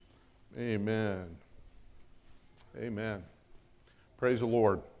Amen. Amen. Praise the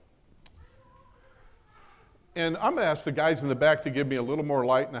Lord. And I'm going to ask the guys in the back to give me a little more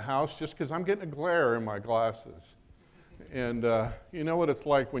light in the house just because I'm getting a glare in my glasses. And you know what it's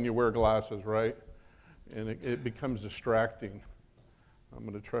like when you wear glasses, right? And it becomes distracting. I'm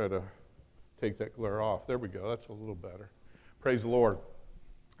going to try to take that glare off. There we go. That's a little better. Praise the Lord.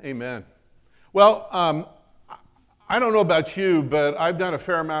 Amen. Well, I don't know about you, but I've done a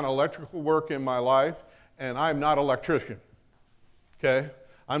fair amount of electrical work in my life, and I'm not an electrician, okay?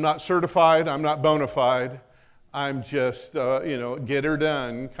 I'm not certified. I'm not bona fide. I'm just, get her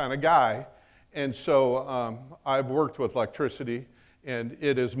done kind of guy. And so I've worked with electricity, and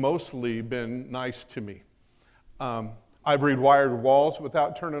it has mostly been nice to me. I've rewired walls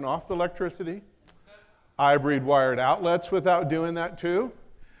without turning off the electricity. I've rewired outlets without doing that too.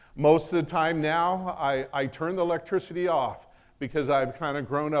 Most of the time now, I turn the electricity off because I've kind of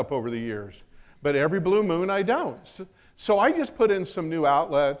grown up over the years. But every blue moon, I don't. So I just put in some new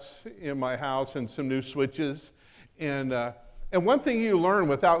outlets in my house and some new switches. And one thing you learn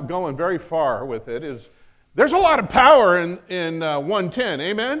without going very far with it is there's a lot of power in 110,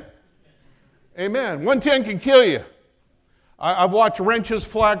 amen? Amen. 110 can kill you. I've watched wrenches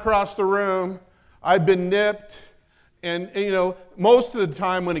fly across the room. I've been nipped. And most of the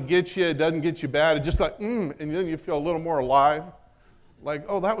time when it gets you, it doesn't get you bad. It's just like, and then you feel a little more alive. Like,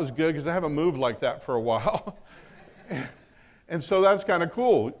 oh, that was good because I haven't moved like that for a while. And so that's kind of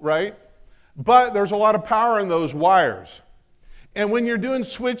cool, right? But there's a lot of power in those wires. And when you're doing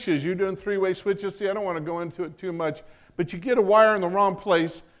switches, you're doing three-way switches. See, I don't want to go into it too much, but you get a wire in the wrong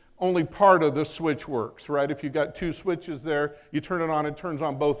place, only part of the switch works, right? If you've got two switches there, you turn it on, it turns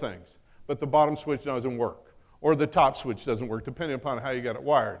on both things. But the bottom switch doesn't work. Or the top switch doesn't work, depending upon how you got it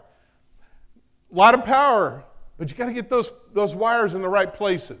wired. A lot of power, but you got to get those wires in the right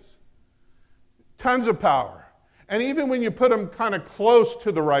places. Tons of power. And even when you put them kind of close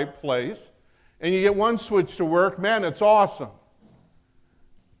to the right place, and you get one switch to work, man, it's awesome.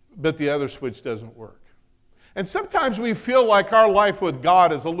 But the other switch doesn't work. And sometimes we feel like our life with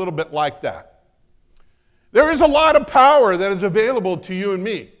God is a little bit like that. There is a lot of power that is available to you and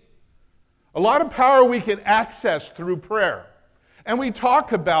me. A lot of power we can access through prayer. And we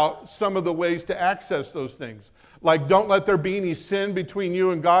talk about some of the ways to access those things. Like, don't let there be any sin between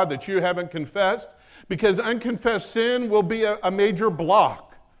you and God that you haven't confessed, because unconfessed sin will be a major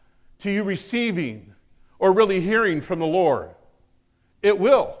block to you receiving or really hearing from the Lord. It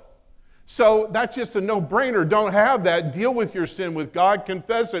will. So that's just a no-brainer. Don't have that. Deal with your sin with God.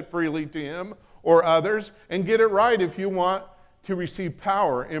 Confess it freely to Him or others, and get it right if you want to receive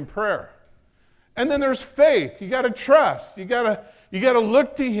power in prayer. And then there's faith. You got to trust. You got to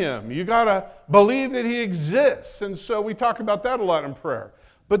look to Him. You got to believe that He exists. And so we talk about that a lot in prayer.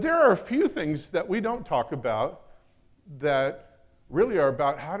 But there are a few things that we don't talk about that really are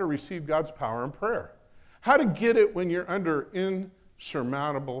about how to receive God's power in prayer. How to get it when you're under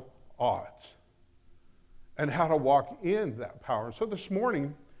insurmountable odds. And how to walk in that power. So this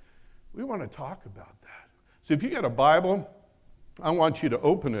morning, we want to talk about that. So if you got a Bible, I want you to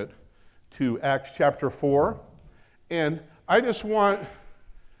open it to Acts chapter 4. And I just want,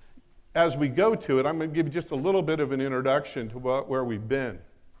 as we go to it, I'm going to give you just a little bit of an introduction to where we've been.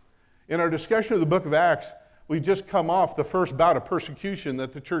 In our discussion of the book of Acts, we've just come off the first bout of persecution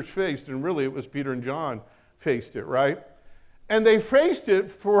that the church faced, and really it was Peter and John faced it, right? And they faced it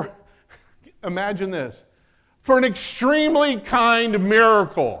for, imagine this, for an extremely kind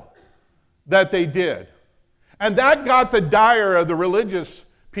miracle that they did. And that got the dire of the religious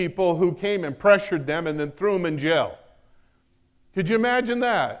people who came and pressured them and then threw them in jail. Could you imagine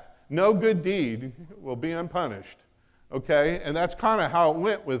that? No good deed will be unpunished. Okay? And that's kind of how it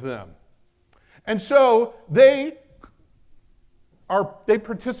went with them. And so they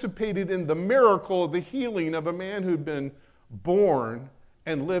participated in the miracle of the healing of a man who'd been born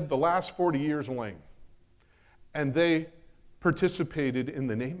and lived the last 40 years lame. And they participated in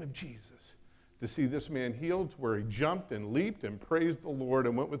the name of Jesus to see this man healed, where he jumped and leaped and praised the Lord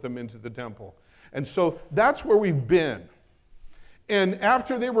and went with them into the temple. And so that's where we've been. And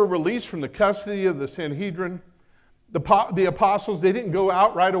after they were released from the custody of the Sanhedrin, the apostles, they didn't go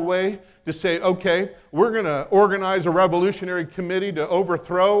out right away to say, okay, we're going to organize a revolutionary committee to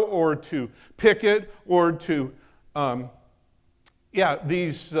overthrow or to picket or to,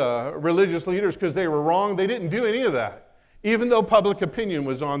 these religious leaders because they were wrong. They didn't do any of that, even though public opinion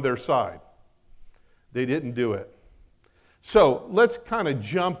was on their side. They didn't do it. So let's kind of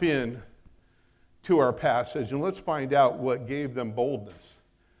jump in to our passage and let's find out what gave them boldness,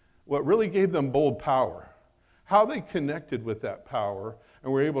 what really gave them bold power, how they connected with that power,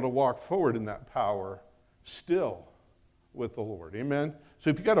 and we're able to walk forward in that power still with the Lord. Amen? So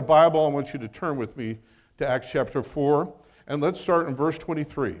if you got a Bible, I want you to turn with me to Acts chapter 4, and let's start in verse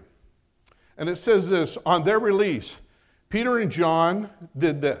 23. And it says this, on their release, Peter and John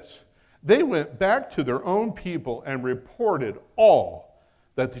did this. They went back to their own people and reported all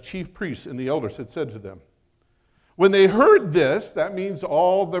that the chief priests and the elders had said to them. When they heard this, that means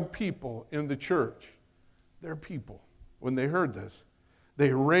all the people in the church, their people, when they heard this, they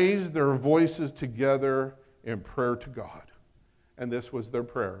raised their voices together in prayer to God. And this was their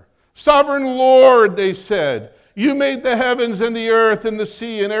prayer. Sovereign Lord, they said, you made the heavens and the earth and the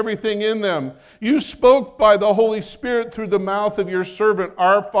sea and everything in them. You spoke by the Holy Spirit through the mouth of your servant,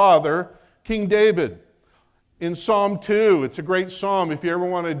 our father, King David. In Psalm 2, it's a great psalm. If you ever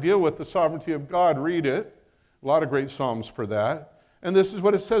want to deal with the sovereignty of God, read it. A lot of great psalms for that. And this is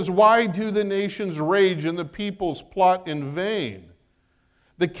what it says, why do the nations rage and the peoples plot in vain?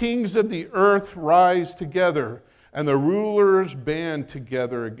 The kings of the earth rise together, and the rulers band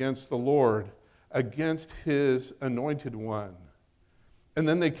together against the Lord, against his anointed one. And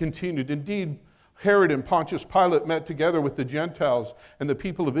then they continued, indeed, Herod and Pontius Pilate met together with the Gentiles and the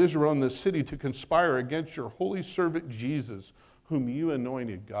people of Israel in the city to conspire against your holy servant Jesus, whom you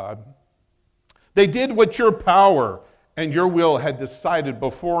anointed, God. They did what your power and your will had decided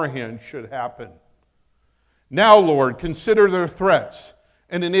beforehand should happen. Now, Lord, consider their threats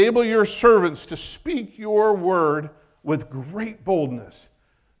and enable your servants to speak your word with great boldness.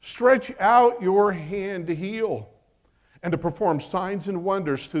 Stretch out your hand to heal and to perform signs and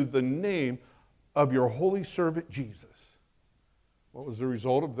wonders through the name of your holy servant Jesus. What was the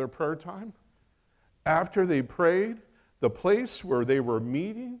result of their prayer time? After they prayed, the place where they were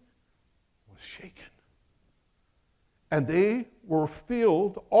meeting was shaken. And they were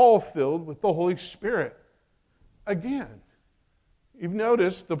all filled with the Holy Spirit. Again, you've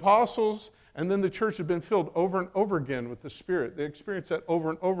noticed the apostles and then the church have been filled over and over again with the Spirit. They experienced that over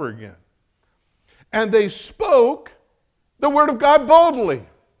and over again. And they spoke the word of God boldly.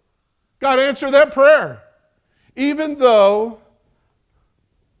 God answered that prayer. Even though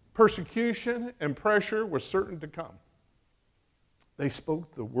persecution and pressure was certain to come, they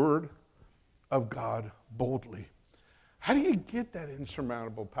spoke the word of God boldly. How do you get that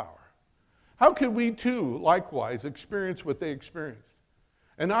insurmountable power? How could we too, likewise, experience what they experienced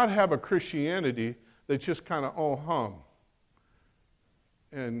and not have a Christianity that's just kind of oh-hum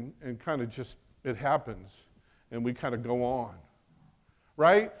and kind of just, it happens and we kind of go on,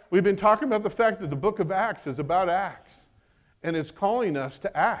 right? We've been talking about the fact that the book of Acts is about Acts, and it's calling us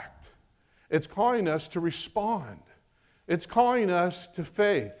to act. It's calling us to respond. It's calling us to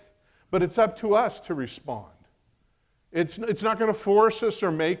faith, but it's up to us to respond. It's not going to force us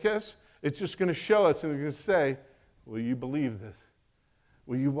or make us. It's just going to show us and it's going to say, will you believe this?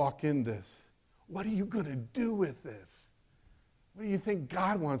 Will you walk in this? What are you going to do with this? What do you think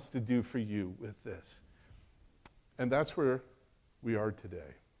God wants to do for you with this? And that's where we are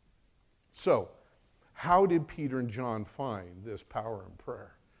today. So, how did Peter and John find this power in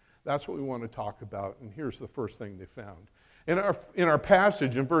prayer? That's what we want to talk about, and here's the first thing they found. In our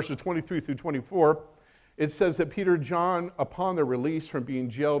passage, in verses 23 through 24, it says that Peter and John, upon their release from being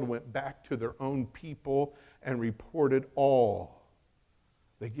jailed, went back to their own people and reported all.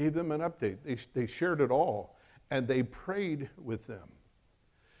 They gave them an update. They shared it all, and they prayed with them.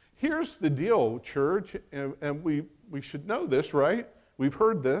 Here's the deal, church, and we should know this, right? We've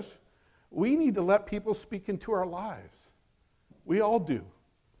heard this. We need to let people speak into our lives. We all do.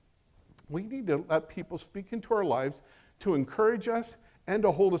 We need to let people speak into our lives to encourage us and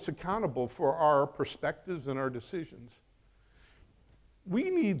to hold us accountable for our perspectives and our decisions. We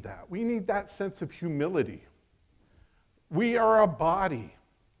need that. We need that sense of humility. We are a body.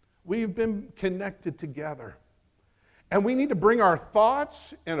 We've been connected together. And we need to bring our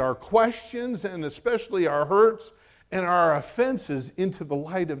thoughts and our questions and especially our hurts and our offenses into the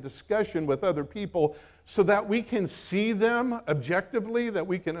light of discussion with other people so that we can see them objectively, that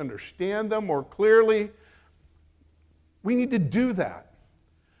we can understand them more clearly. We need to do that.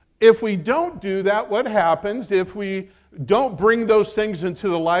 If we don't do that, what happens if we don't bring those things into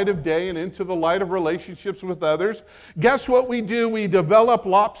the light of day and into the light of relationships with others? Guess what we do? We develop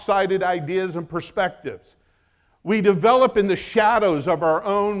lopsided ideas and perspectives. We develop in the shadows of our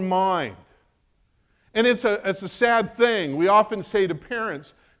own mind. And it's a sad thing. We often say to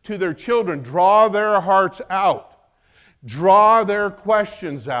parents, to their children, draw their hearts out. Draw their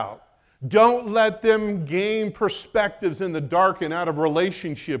questions out. Don't let them gain perspectives in the dark and out of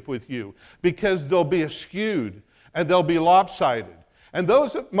relationship with you, because they'll be askewed and they'll be lopsided. And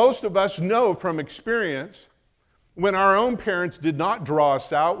most of us know from experience when our own parents did not draw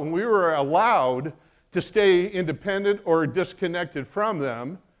us out, when we were allowed to stay independent or disconnected from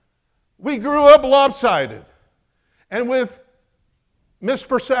them, we grew up lopsided and with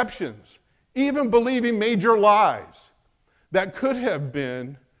misperceptions, even believing major lies that could have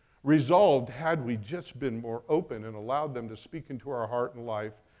been resolved had we just been more open and allowed them to speak into our heart and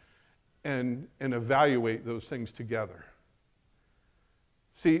life and evaluate those things together.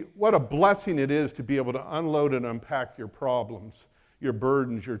 See, what a blessing it is to be able to unload and unpack your problems, your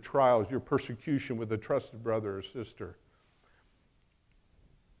burdens, your trials, your persecution with a trusted brother or sister.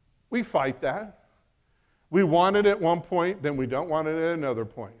 We fight that. We want it at one point, then we don't want it at another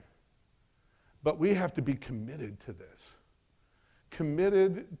point. But we have to be committed to this.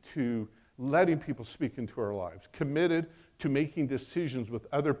 Committed to letting people speak into our lives. Committed to making decisions with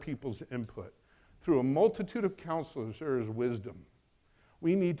other people's input. Through a multitude of counselors, there is wisdom.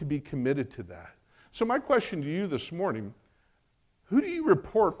 We need to be committed to that. So my question to you this morning, who do you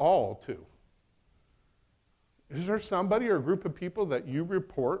report all to? Is there somebody or a group of people that you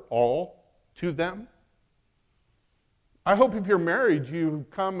report all to them? I hope if you're married,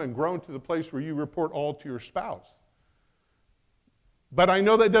 you've come and grown to the place where you report all to your spouse. But I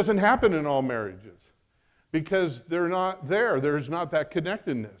know that doesn't happen in all marriages because they're not there. There's not that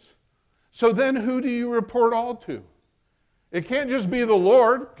connectedness. So then who do you report all to? It can't just be the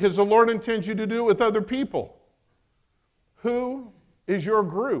Lord, because the Lord intends you to do it with other people. Who is your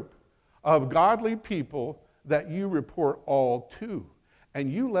group of godly people that you report all to?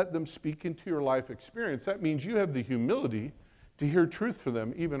 And you let them speak into your life experience. That means you have the humility to hear truth from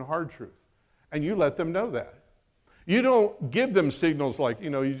them, even hard truth. And you let them know that. You don't give them signals like,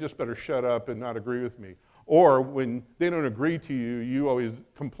 you just better shut up and not agree with me. Or when they don't agree to you, you always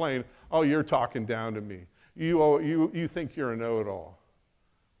complain, oh, you're talking down to me. You think you're a know-it-all.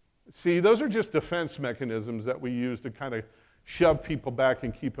 See, those are just defense mechanisms that we use to kind of shove people back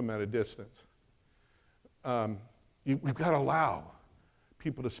and keep them at a distance. We've got to allow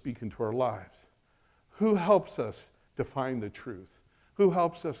people to speak into our lives. Who helps us to find the truth? Who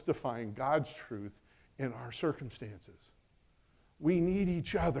helps us to find God's truth in our circumstances? We need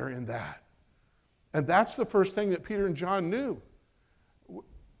each other in that. And that's the first thing that Peter and John knew.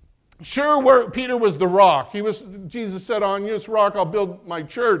 Sure, Peter was the rock. Jesus said, on this rock I'll build my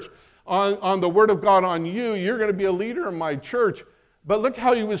church. On the word of God on you, you're going to be a leader in my church. But look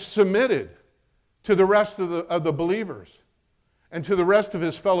how he was submitted to the rest of the believers and to the rest of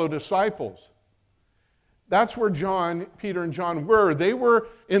his fellow disciples. That's where Peter and John were. They were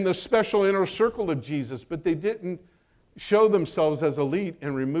in the special inner circle of Jesus, but they didn't show themselves as elite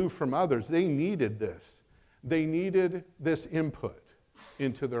and removed from others. They needed this. They needed this input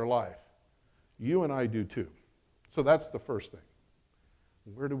into their life. You and I do too. So that's the first thing.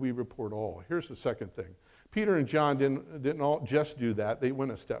 Where do we report all? Here's the second thing. Peter and John didn't all just do that. They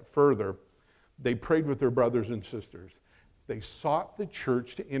went a step further. They prayed with their brothers and sisters. They sought the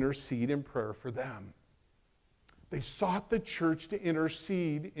church to intercede in prayer for them. They sought the church to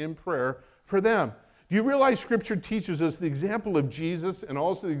intercede in prayer for them. Do you realize Scripture teaches us the example of Jesus and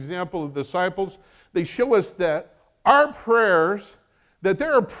also the example of the disciples? They show us that our prayers, that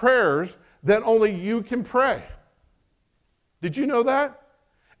there are prayers that only you can pray. Did you know that?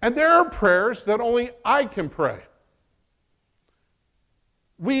 And there are prayers that only I can pray.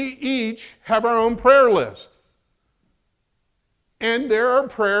 We each have our own prayer list. And there are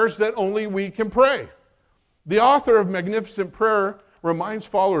prayers that only we can pray. The author of Magnificent Prayer reminds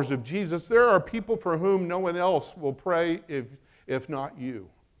followers of Jesus, there are people for whom no one else will pray if not you.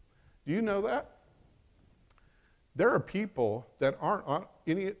 Do you know that? There are people that aren't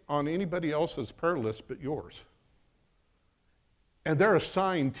on anybody else's prayer list but yours. And they're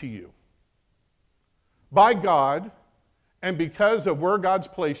assigned to you by God, and because of where God's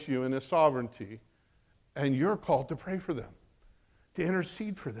placed you in His sovereignty, and you're called to pray for them, to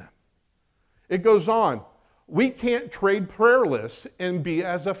intercede for them. It goes on. We can't trade prayer lists and be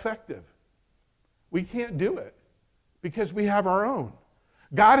as effective. We can't do it because we have our own.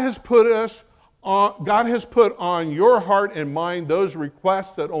 God has put on your heart and mind those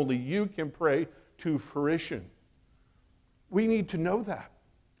requests that only you can pray to fruition. We need to know that.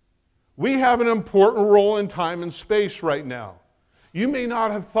 We have an important role in time and space right now. You may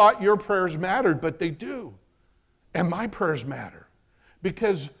not have thought your prayers mattered, but they do. And my prayers matter.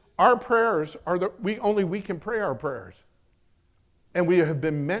 Because our prayers are only we can pray our prayers. And we have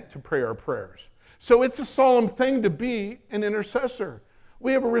been meant to pray our prayers. So it's a solemn thing to be an intercessor.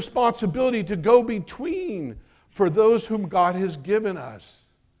 We have a responsibility to go between for those whom God has given us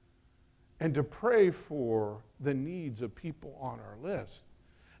and to pray for the needs of people on our list.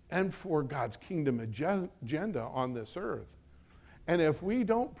 and for God's kingdom agenda on this earth. And if we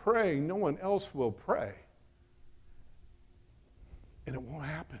don't pray, no one else will pray. And it won't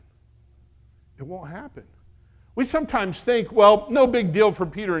happen. It won't happen. We sometimes think, well, no big deal for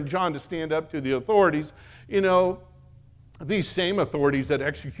Peter and John to stand up to the authorities. You know, these same authorities that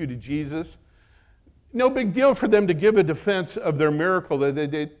executed Jesus. No big deal for them to give a defense of their miracle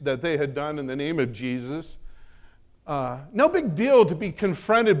that they had done in the name of Jesus. No big deal to be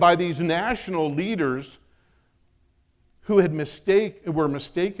confronted by these national leaders who were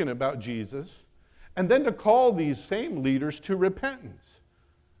mistaken about Jesus, and then to call these same leaders to repentance.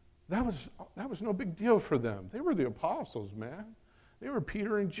 That was no big deal for them. They were the apostles, man. They were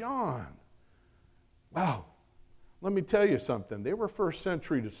Peter and John. Wow. Let me tell you something. They were first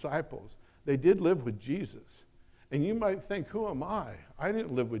century disciples. They did live with Jesus. And you might think, who am I? I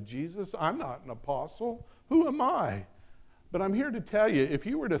didn't live with Jesus. I'm not an apostle. Who am I? But I'm here to tell you, if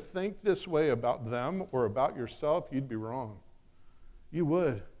you were to think this way about them or about yourself, you'd be wrong. You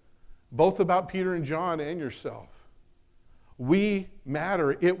would. Both about Peter and John and yourself. We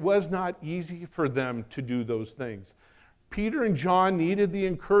matter. It was not easy for them to do those things. Peter and John needed the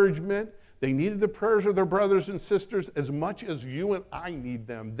encouragement. They needed the prayers of their brothers and sisters as much as you and I need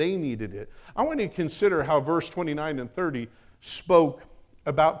them. They needed it. I want you to consider how verse 29 and 30 spoke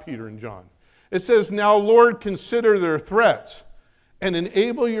about Peter and John. It says, "Now, Lord, consider their threats and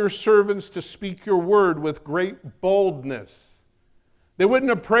enable your servants to speak your word with great boldness." They wouldn't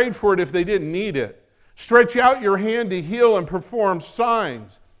have prayed for it if they didn't need it. "Stretch out your hand to heal and perform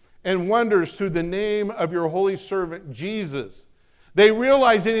signs and wonders through the name of your holy servant Jesus." They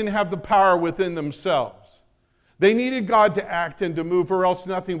realized they didn't have the power within themselves. They needed God to act and to move, or else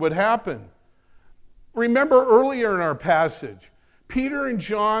nothing would happen. Remember earlier in our passage, Peter and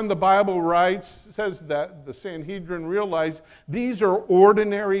John, the Bible writes, says that the Sanhedrin realized these are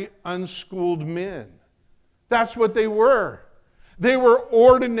ordinary, unschooled men. That's what they were. They were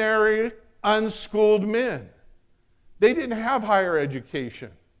ordinary, unschooled men. They didn't have higher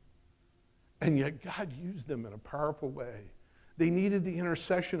education. And yet God used them in a powerful way. They needed the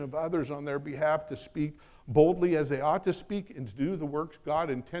intercession of others on their behalf to speak boldly as they ought to speak and to do the works God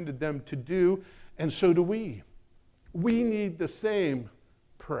intended them to do, and so do we. We need the same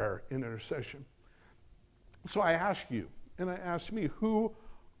prayer and intercession. So I ask you, and I ask me, who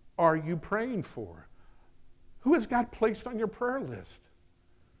are you praying for? Who has God placed on your prayer list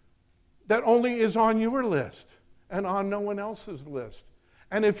that only is on your list and on no one else's list?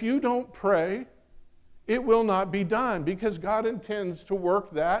 And if you don't pray, it will not be done, because God intends to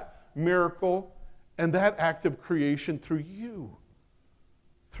work that miracle and that act of creation through you.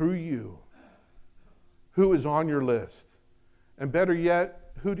 Through you. Who is on your list? And better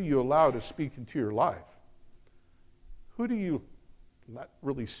yet, who do you allow to speak into your life? Who do you let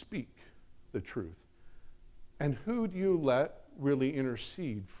really speak the truth? And who do you let really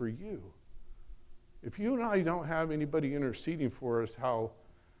intercede for you? If you and I don't have anybody interceding for us, how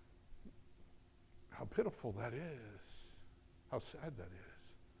pitiful that is. How sad that is.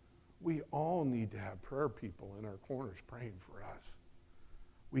 We all need to have prayer people in our corners praying for us.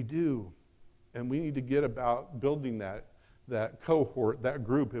 We do. And we need to get about building that cohort, that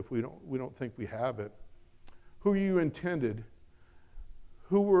group, if we don't think we have it. Who you intended?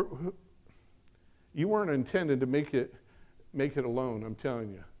 You weren't intended to make it alone, I'm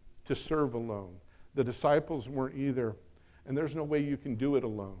telling you, to serve alone. The disciples weren't either, and there's no way you can do it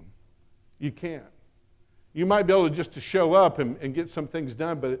alone. You can't. You might be able to just to show up and get some things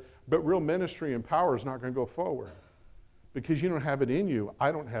done, but real ministry and power is not going to go forward because you don't have it in you.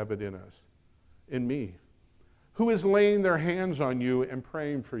 I don't have it in us, in me. Who is laying their hands on you and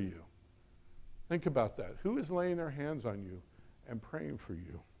praying for you? Think about that. Who is laying their hands on you and praying for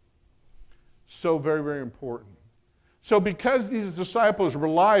you? So very, very important. So because these disciples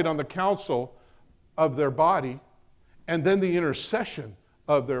relied on the counsel of their body and then the intercession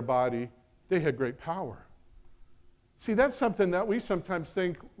of their body, they had great power. See, that's something that we sometimes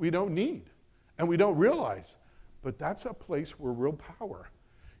think we don't need and we don't realize. But that's a place where real power.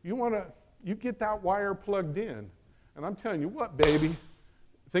 You get that wire plugged in, and I'm telling you what, baby,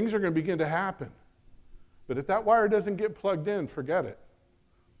 things are going to begin to happen. But if that wire doesn't get plugged in, forget it.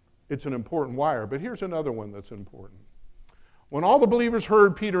 It's an important wire. But here's another one that's important. When all the believers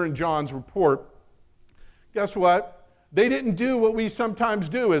heard Peter and John's report, guess what? They didn't do what we sometimes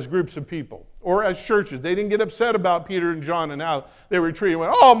do as groups of people or as churches. They didn't get upset about Peter and John and how they were treated.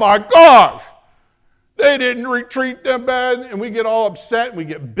 Went, oh my gosh, they didn't treat them bad. And we get all upset and we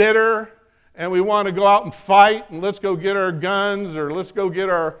get bitter and we want to go out and fight and let's go get our guns or let's go get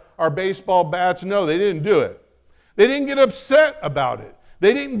our baseball bats. No, they didn't do it. They didn't get upset about it.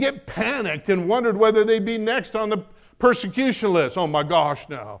 They didn't get panicked and wondered whether they'd be next on the persecution list. Oh my gosh,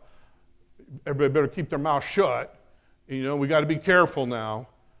 now. Everybody better keep their mouth shut. You know, we got to be careful now.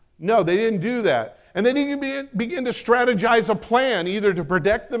 No, they didn't do that. And they didn't begin to strategize a plan, either to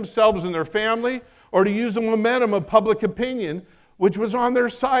protect themselves and their family or to use the momentum of public opinion, which was on their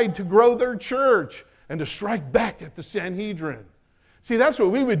side, to grow their church and to strike back at the Sanhedrin. See, that's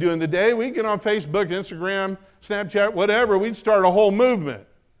what we would do in the day. We'd get on Facebook, Instagram, Snapchat, whatever. We'd start a whole movement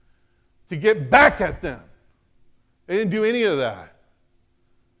to get back at them. They didn't do any of that.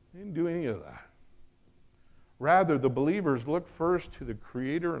 They didn't do any of that. Rather, the believers looked first to the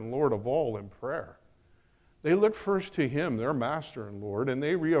Creator and Lord of all in prayer. They looked first to Him, their Master and Lord, and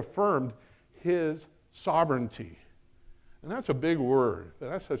they reaffirmed His sovereignty. And that's a big word,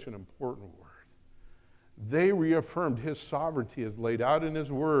 but that's such an important word. They reaffirmed His sovereignty as laid out in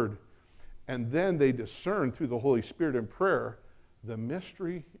His Word, and then they discerned through the Holy Spirit in prayer the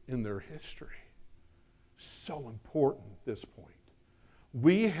mystery in their history. So important at this point.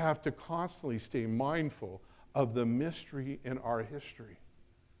 We have to constantly stay mindful of the mystery in our history.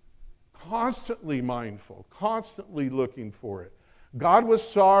 Constantly mindful, constantly looking for it. God was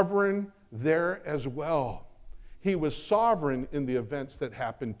sovereign there as well. He was sovereign in the events that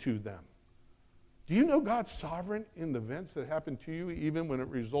happened to them. Do you know God's sovereign in the events that happen to you, even when it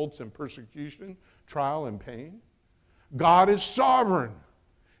results in persecution, trial, and pain? God is sovereign.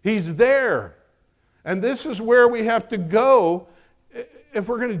 He's there. And this is where we have to go if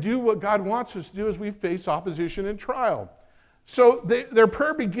we're going to do what God wants us to do as we face opposition and trial. So their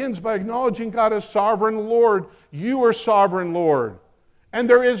prayer begins by acknowledging God as sovereign Lord. You are sovereign Lord, and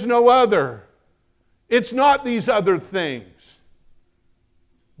there is no other. It's not these other things.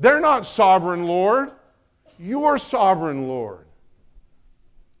 They're not sovereign Lord. You are sovereign Lord.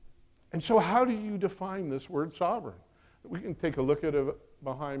 And so how do you define this word sovereign? We can take a look at it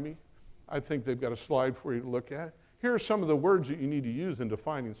behind me. I think they've got a slide for you to look at. Here are some of the words that you need to use in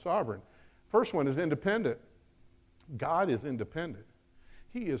defining sovereign. First one is independent. God is independent.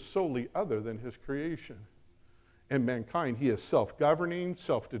 He is solely other than His creation and mankind. He is self-governing,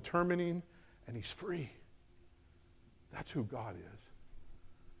 self-determining, and He's free. That's who God is.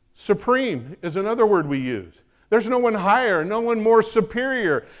 Supreme is another word we use. There's no one higher, no one more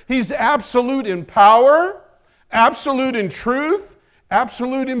superior. He's absolute in power, absolute in truth,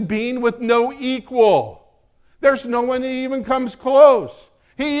 absolute in being with no equal. There's no one that even comes close.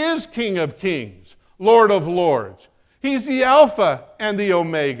 He is King of Kings, Lord of Lords. He's the Alpha and the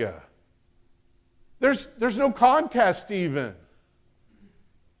Omega. There's no contest even.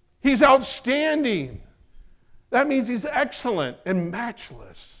 He's outstanding. That means He's excellent and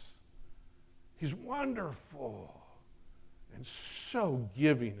matchless. He's wonderful and so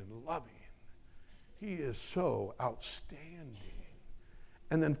giving and loving. He is so outstanding.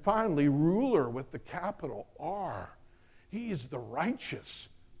 And then finally, ruler with the capital R. He is the righteous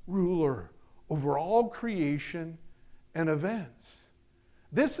ruler over all creation and events.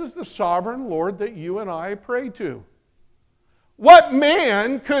 This is the sovereign Lord that you and I pray to. What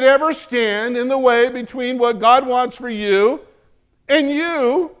man could ever stand in the way between what God wants for you and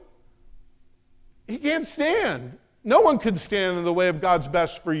you? He can't stand. No one could stand in the way of God's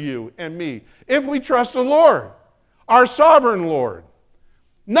best for you and me if we trust the Lord, our sovereign Lord.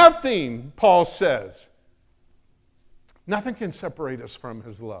 Nothing, Paul says, nothing can separate us from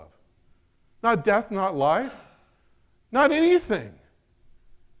His love. Not death, not life, not anything.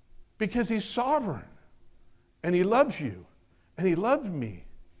 Because He's sovereign and He loves you and He loved me.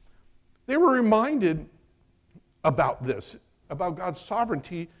 They were reminded about this, about God's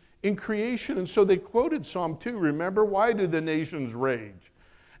sovereignty in creation, and so they quoted Psalm 2. Remember, why do the nations rage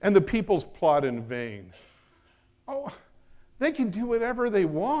and the peoples plot in vain? Oh, they can do whatever they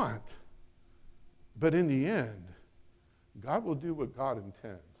want, but in the end, God will do what God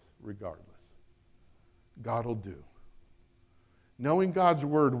intends, regardless. God will do. Knowing God's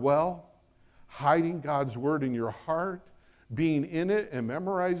word well, hiding God's word in your heart, being in it and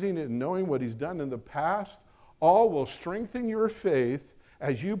memorizing it and knowing what He's done in the past, all will strengthen your faith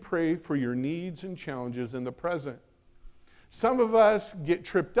as you pray for your needs and challenges in the present. Some of us get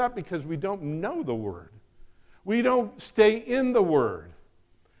tripped up because we don't know the word. We don't stay in the word.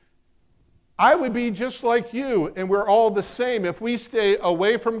 I would be just like you, and we're all the same. If we stay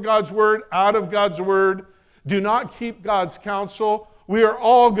away from God's word, out of God's word, do not keep God's counsel, we are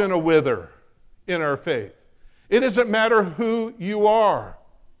all going to wither in our faith. It doesn't matter who you are.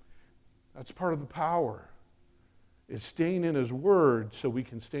 That's part of the power. It's staying in His word so we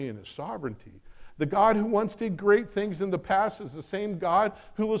can stay in His sovereignty. The God who once did great things in the past is the same God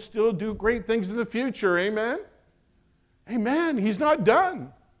who will still do great things in the future. Amen? Amen. He's not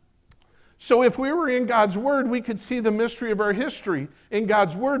done. So if we were in God's Word, we could see the mystery of our history in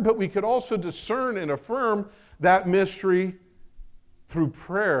God's Word, but we could also discern and affirm that mystery through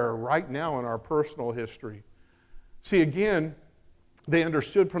prayer right now in our personal history. See, again, they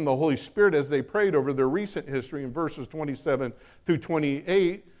understood from the Holy Spirit as they prayed over their recent history in verses 27 through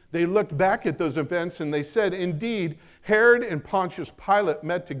 28. They looked back at those events and they said, indeed, Herod and Pontius Pilate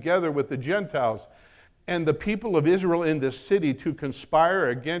met together with the Gentiles and the people of Israel in this city to conspire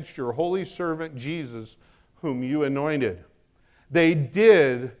against your holy servant Jesus, whom you anointed. They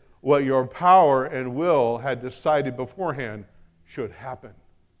did what your power and will had decided beforehand should happen.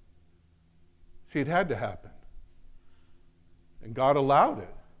 See, it had to happen. And God allowed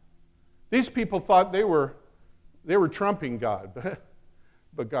it. These people thought they were trumping God,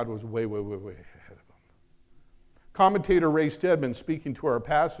 but God was way, way, way, way ahead of them. Commentator Ray Stedman, speaking to our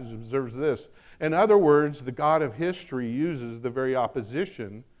passage, observes this. In other words, the God of history uses the very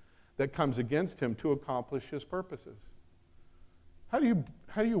opposition that comes against him to accomplish his purposes. How do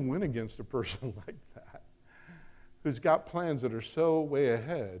you win against a person like that, who's got plans that are so way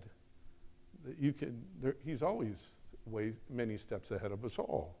ahead that he's always many steps ahead of us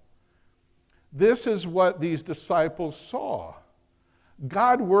all. This is what these disciples saw.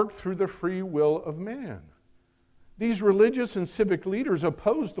 God worked through the free will of man. These religious and civic leaders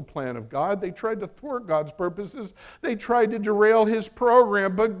opposed the plan of God. They tried to thwart God's purposes. They tried to derail his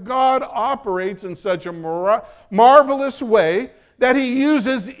program. But God operates in such a marvelous way that he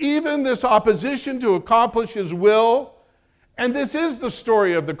uses even this opposition to accomplish his will. And this is the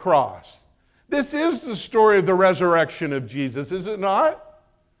story of the cross. This is the story of the resurrection of Jesus, is it not?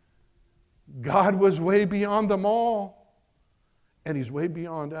 God was way beyond them all, and he's way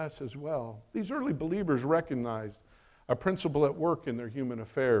beyond us as well. These early believers recognized a principle at work in their human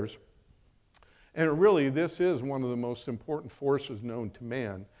affairs. And really, this is one of the most important forces known to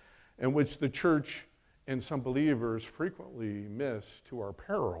man, and which the church and some believers frequently miss to our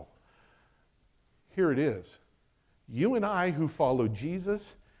peril. Here it is. You and I who follow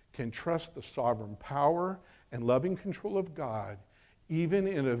Jesus can trust the sovereign power and loving control of God, even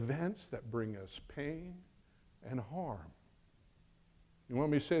in events that bring us pain and harm. You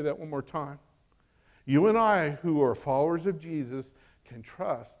want me to say that one more time? You and I, who are followers of Jesus, can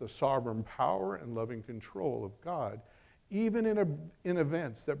trust the sovereign power and loving control of God, even in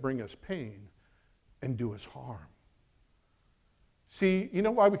events that bring us pain and do us harm. See, you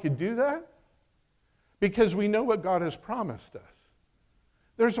know why we could do that? Because we know what God has promised us.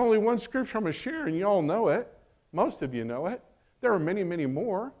 There's only one scripture I'm going to share, and you all know it. Most of you know it. There are many, many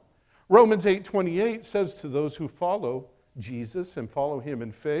more. Romans 8:28 says to those who follow Jesus and follow him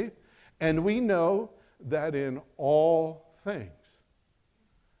in faith, and we know that in all things,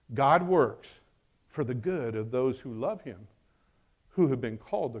 God works for the good of those who love him, who have been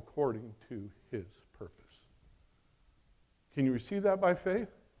called according to his purpose. Can you receive that by faith?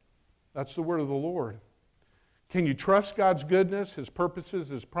 That's the word of the Lord. Can you trust God's goodness, his purposes,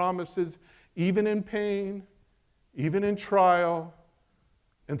 his promises, even in pain, even in trial,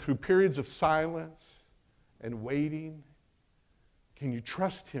 and through periods of silence and waiting? Can you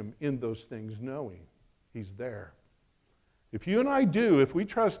trust him in those things, knowing he's there? If you and I do, if we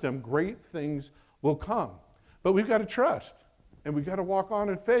trust him, great things will come. But we've got to trust, and we've got to walk on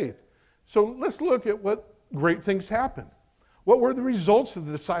in faith. So let's look at what great things happened. What were the results of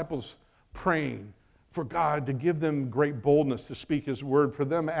the disciples praying for God to give them great boldness to speak his word, for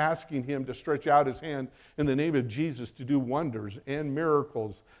them asking him to stretch out his hand in the name of Jesus to do wonders and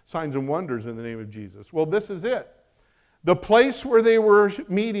miracles, signs and wonders in the name of Jesus? Well, this is it. The place where they were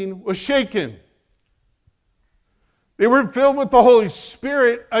meeting was shaken. They were filled with the Holy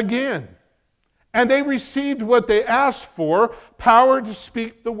Spirit again. And they received what they asked for, power to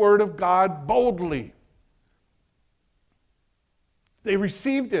speak the word of God boldly. They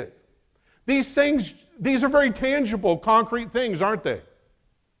received it. These are very tangible, concrete things, aren't they?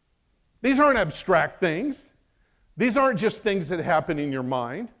 These aren't abstract things. These aren't just things that happen in your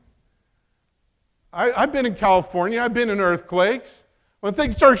mind. I've been in California. I've been in earthquakes. When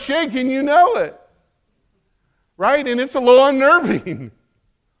things start shaking, you know it. Right? And it's a little unnerving.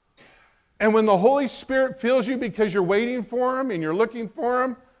 And when the Holy Spirit fills you because you're waiting for him and you're looking for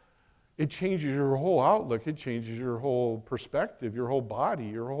him, it changes your whole outlook. It changes your whole perspective, your whole body,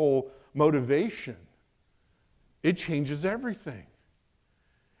 your whole motivation. It changes everything.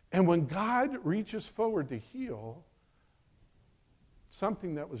 And when God reaches forward to heal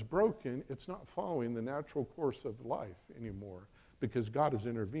something that was broken, it's not following the natural course of life anymore because God has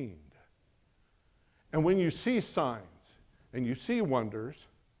intervened. And when you see signs and you see wonders,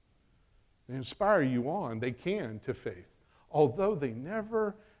 They inspire you on. They can to faith. Although they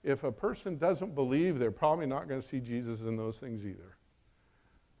never, if a person doesn't believe, they're probably not going to see Jesus in those things either.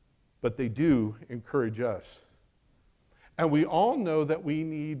 But they do encourage us. And we all know that we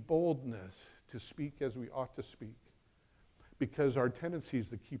need boldness to speak as we ought to speak, because our tendency is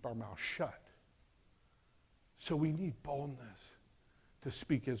to keep our mouth shut. So we need boldness to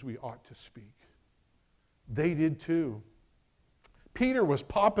speak as we ought to speak. They did too. Peter was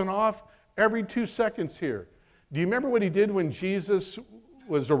popping off every 2 seconds here. Do you remember what he did when Jesus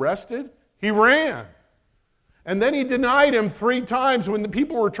was arrested? He ran. And then he denied him 3 times when the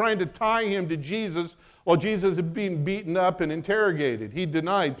people were trying to tie him to Jesus while Jesus had been beaten up and interrogated. He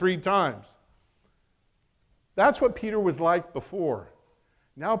denied 3 times. That's what Peter was like before.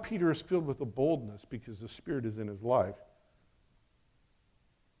 Now Peter is filled with a boldness because the Spirit is in his life.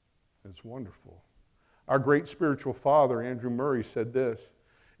 It's wonderful. Our great spiritual father, Andrew Murray, said this: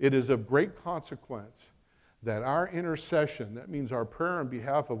 "It is of great consequence that our intercession, that means our prayer on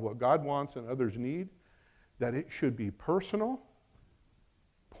behalf of what God wants and others need, that it should be personal,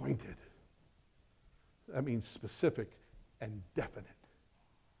 pointed." That means specific and definite.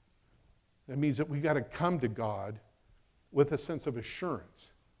 That means that we got to come to God with a sense of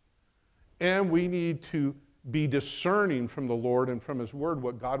assurance. And we need to be discerning from the Lord and from His Word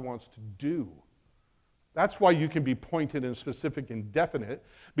what God wants to do. That's why you can be pointed and specific and definite,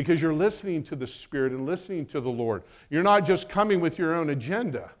 because you're listening to the Spirit and listening to the Lord. You're not just coming with your own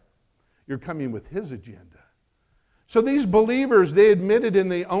agenda. You're coming with His agenda. So these believers, they admitted and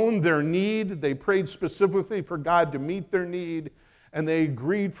they owned their need. They prayed specifically for God to meet their need, and they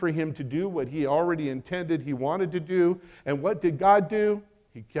agreed for Him to do what He already intended He wanted to do. And what did God do?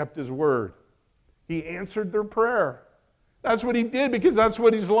 He kept His word. He answered their prayer. That's what He did, because that's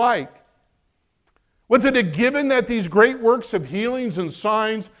what He's like. Was it a given that these great works of healings and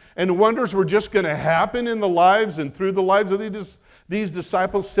signs and wonders were just going to happen in the lives and through the lives of these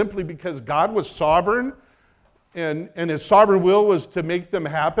disciples simply because God was sovereign and His sovereign will was to make them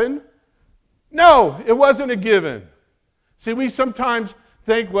happen? No, it wasn't a given. See, we sometimes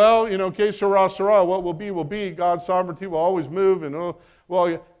think, well, que sera, sera, what will be, God's sovereignty will always move, and no,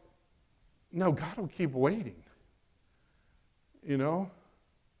 God will keep waiting.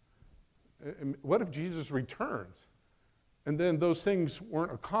 What if Jesus returns and then those things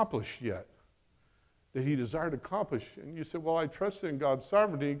weren't accomplished yet that He desired to accomplish? And you said, well, I trusted in God's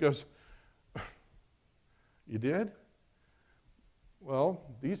sovereignty. He goes, you did? Well,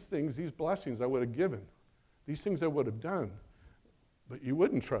 these things, these blessings I would have given. These things I would have done. But you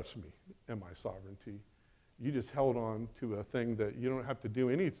wouldn't trust me in my sovereignty. You just held on to a thing that you don't have to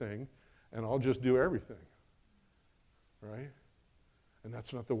do anything, and I'll just do everything. Right? And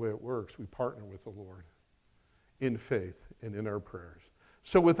that's not the way it works. We partner with the Lord in faith and in our prayers.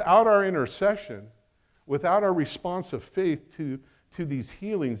 So without our intercession, without our response of faith to these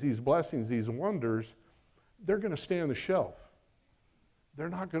healings, these blessings, these wonders, they're going to stay on the shelf. They're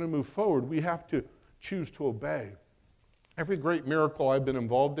not going to move forward. We have to choose to obey. Every great miracle I've been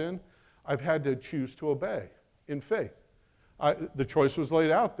involved in, I've had to choose to obey in faith. The choice was laid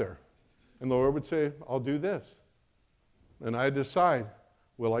out there. And the Lord would say, I'll do this. And I decide,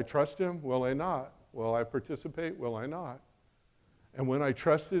 will I trust Him? Will I not? Will I participate? Will I not? And when I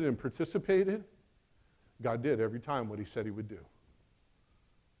trusted and participated, God did every time what He said He would do.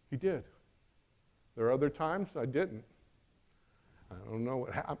 He did. There are other times I didn't. I don't know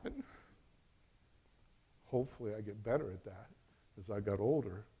what happened. Hopefully I get better at that as I got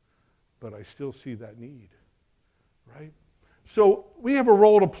older, but I still see that need, right? So we have a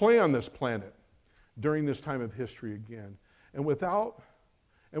role to play on this planet during this time of history again. And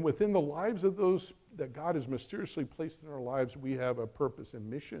within the lives of those that God has mysteriously placed in our lives, we have a purpose and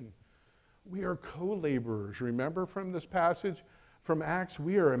mission. We are co-laborers. Remember from this passage from Acts,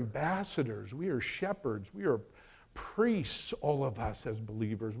 we are ambassadors, we are shepherds, we are priests, all of us as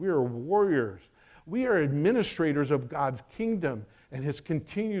believers. We are warriors. We are administrators of God's kingdom and His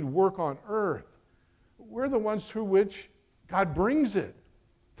continued work on earth. We're the ones through which God brings it,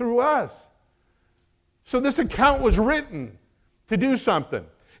 through us. So this account was written to do something.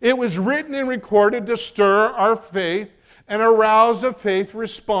 It was written and recorded to stir our faith and arouse a faith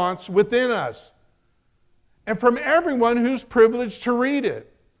response within us, and from everyone who's privileged to read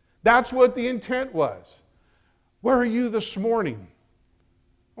it. That's what the intent was. Where are you this morning?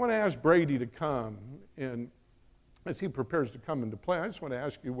 I want to ask Brady to come, and as he prepares to come into play, I just want to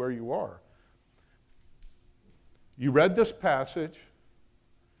ask you where you are. You read this passage.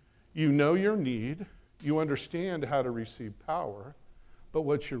 You know your need. You understand how to receive power, but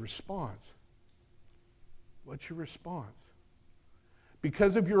what's your response? What's your response?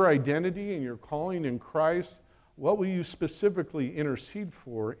 Because of your identity and your calling in Christ, what will you specifically intercede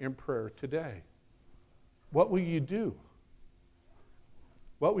for in prayer today? What will you do?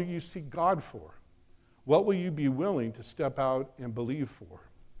 What will you seek God for? What will you be willing to step out and believe for?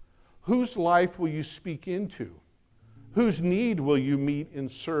 Whose life will you speak into? Whose need will you meet in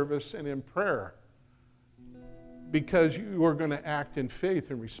service and in prayer? Because you are going to act in faith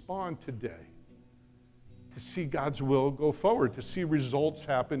and respond today to see God's will go forward, to see results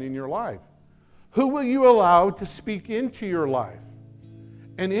happen in your life. Who will you allow to speak into your life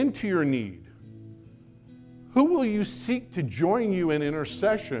and into your need? Who will you seek to join you in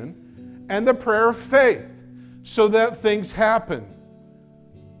intercession and the prayer of faith so that things happen?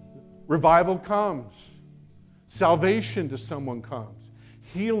 Revival comes. Salvation to someone comes.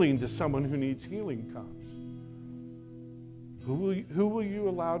 Healing to someone who needs healing comes. Who will you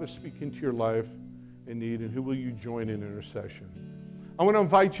allow to speak into your life and need, and who will you join in intercession? I want to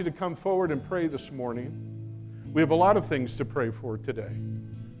invite you to come forward and pray this morning. We have a lot of things to pray for today.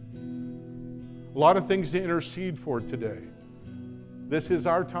 A lot of things to intercede for today. This is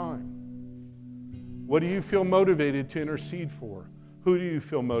our time. What do you feel motivated to intercede for? Who do you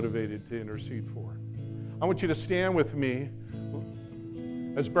feel motivated to intercede for? I want you to stand with me.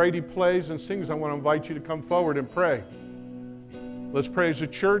 As Brady plays and sings, I want to invite you to come forward and pray. Let's pray as a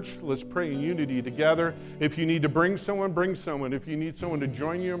church. Let's pray in unity together. If you need to bring someone, bring someone. If you need someone to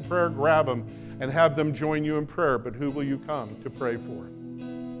join you in prayer, grab them and have them join you in prayer. But who will you come to pray for?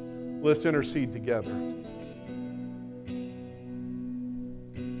 Let's intercede together.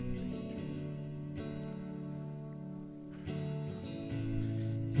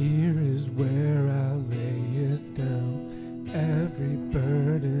 Here is where I lay it down, every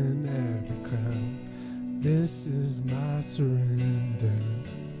burden, every crown. This is my surrender.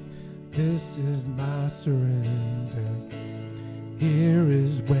 This is my surrender. Here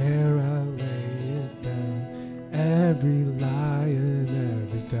is where I lay it down, every lie and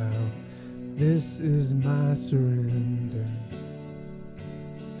every doubt. This is my surrender.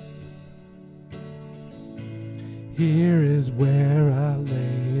 Here is where I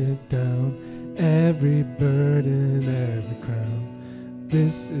lay it down, every burden, every crown.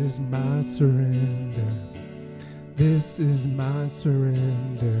 This is my surrender. This is my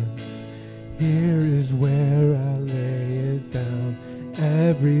surrender. Here is where I lay it down,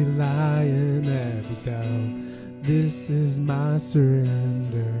 every lie and every doubt. This is my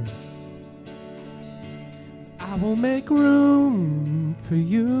surrender. I will make room for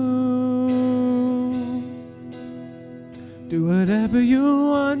you. Do whatever you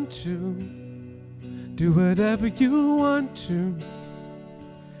want to. Do whatever you want to.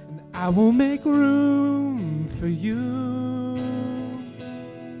 And I will make room for you.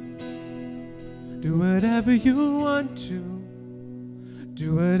 Do whatever you want to.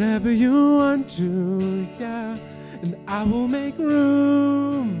 Do whatever you want to, yeah. And I will make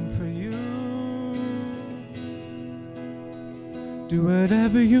room for you. Do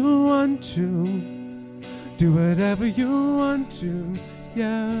whatever you want to. Do whatever you want to,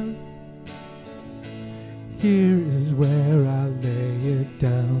 yeah. Here is where I lay it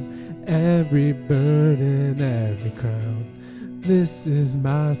down, every burden, every crown. This is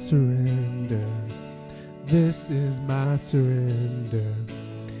my surrender. This is my surrender.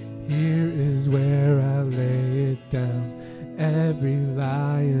 Here is where I lay it down, every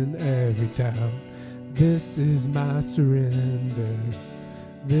lie and every doubt. This is my surrender.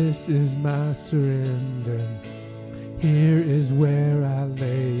 This is my surrender. Here is where I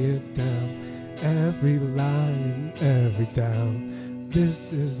lay it down, every lie and every doubt.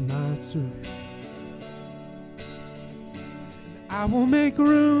 This is my surrender. I will make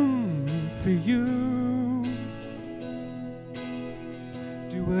room for you.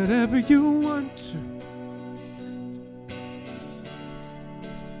 Do whatever you want to.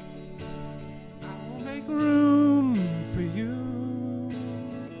 I will make room for you.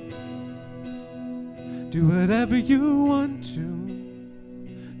 Do whatever you want to.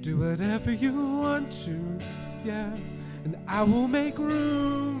 Do whatever you want to, yeah. And I will make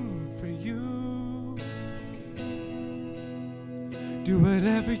room for you. Do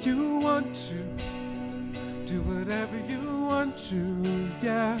whatever you want to. Do whatever you want to,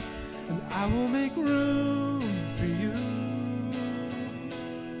 yeah. And I will make room for you.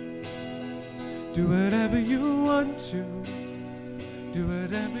 Do whatever you want to. Do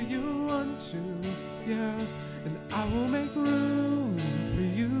whatever you want to, yeah. And I will make room for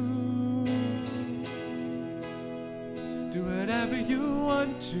you. Do whatever you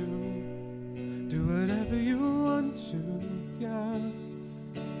want to. Do whatever you want to, yeah.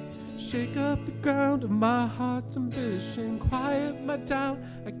 Shake up the ground of my heart's ambition. Quiet my doubt,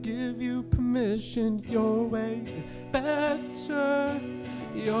 I give you permission. Your way is better.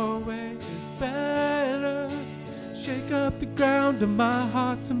 Your way is better. Shake up the ground of my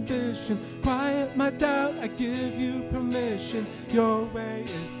heart's ambition. Quiet my doubt, I give you permission. Your way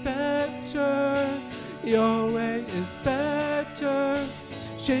is better. Your way is better.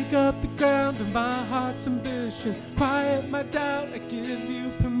 Shake up the ground of my heart's ambition. Quiet my doubt, I give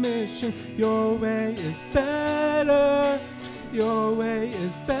you permission. Your way is better. Your way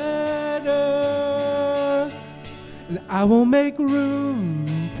is better. And I will make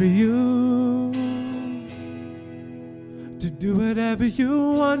room for you to do whatever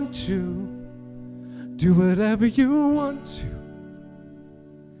you want to. Do whatever you want to.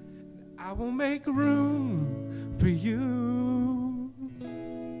 I will make room for you.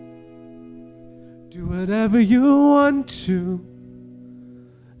 Do whatever you want to.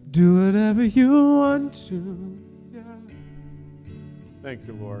 Do whatever you want to. Yeah. Thank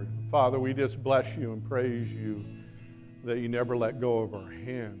you, Lord. Father, we just bless you and praise you that you never let go of our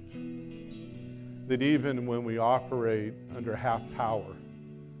hands. That even when we operate under half power,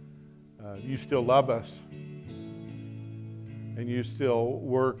 you still love us. And you still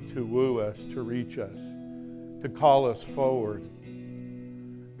work to woo us, to reach us, to call us forward.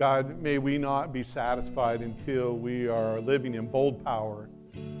 God, may we not be satisfied until we are living in bold power,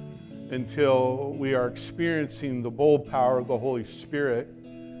 until we are experiencing the bold power of the Holy Spirit,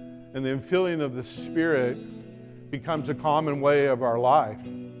 and the infilling of the Spirit becomes a common way of our life,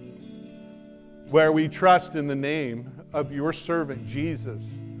 where we trust in the name of your servant Jesus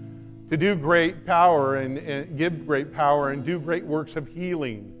to do great power and give great power and do great works of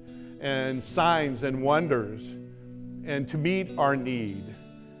healing and signs and wonders, and to meet our need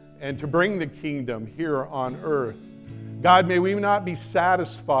and to bring the kingdom here on earth. God, may we not be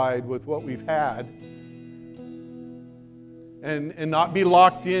satisfied with what we've had and not be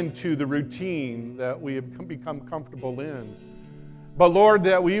locked into the routine that we have become comfortable in. But Lord,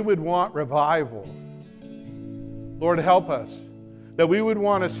 that we would want revival. Lord, help us. That we would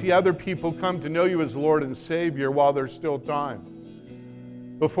want to see other people come to know you as Lord and Savior while there's still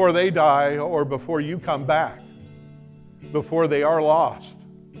time. Before they die or before you come back. Before they are lost.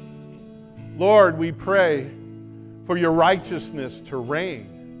 Lord, we pray for your righteousness to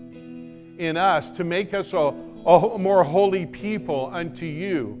reign in us, to make us a more holy people unto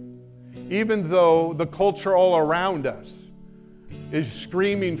you, even though the culture all around us is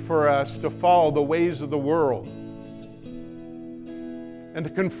screaming for us to follow the ways of the world and to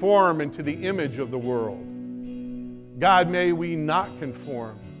conform into the image of the world. God, may we not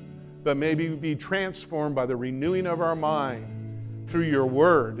conform, but may we be transformed by the renewing of our mind through your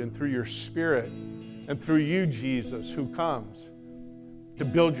word and through your Spirit and through you, Jesus, who comes to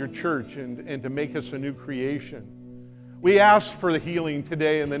build your church and to make us a new creation. We ask for the healing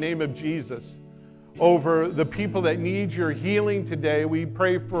today in the name of Jesus over the people that need your healing today. We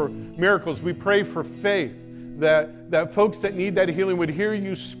pray for miracles. We pray for faith, that folks that need that healing would hear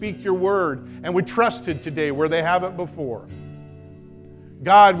you speak your word and would trust it today where they haven't before.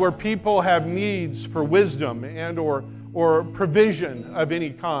 God, where people have needs for wisdom and or provision of any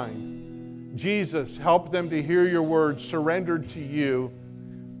kind, Jesus, help them to hear your word surrendered to you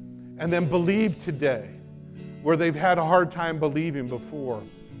and then believe today where they've had a hard time believing before.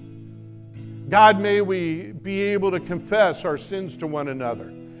 God, may we be able to confess our sins to one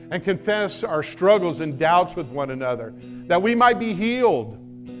another and confess our struggles and doubts with one another, that we might be healed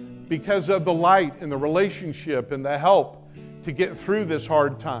because of the light and the relationship and the help to get through this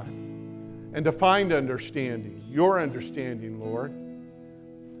hard time and to find understanding, your understanding, Lord.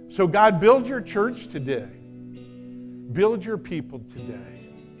 So God, build your church today. Build your people today.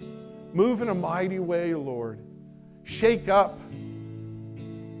 Move in a mighty way, Lord. Shake up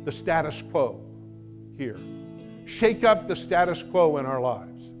the status quo here. Shake up the status quo in our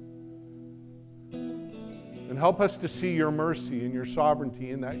lives. And help us to see your mercy and your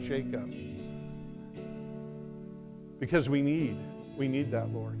sovereignty in that shake-up. Because we need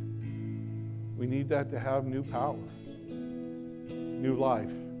that, Lord. We need that to have new power, new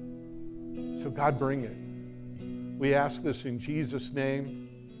life. So God, bring it. We ask this in Jesus' name.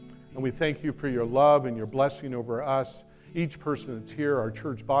 And we thank you for your love and your blessing over us, each person that's here, our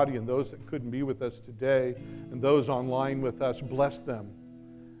church body, and those that couldn't be with us today, and those online with us. Bless them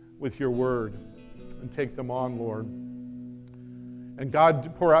with your word and take them on, Lord. And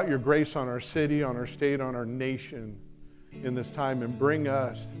God, pour out your grace on our city, on our state, on our nation in this time, and bring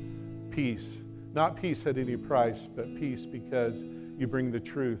us peace. Not peace at any price, but peace because you bring the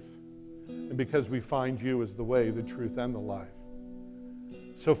truth and because we find you as the way, the truth, and the life.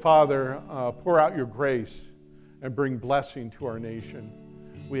 So, Father, pour out your grace and bring blessing to our nation.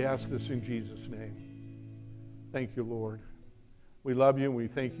 We ask this in Jesus' name. Thank you, Lord. We love you and we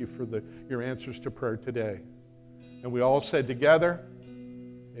thank you for your answers to prayer today. And we all said together,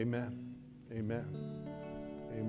 amen. Amen.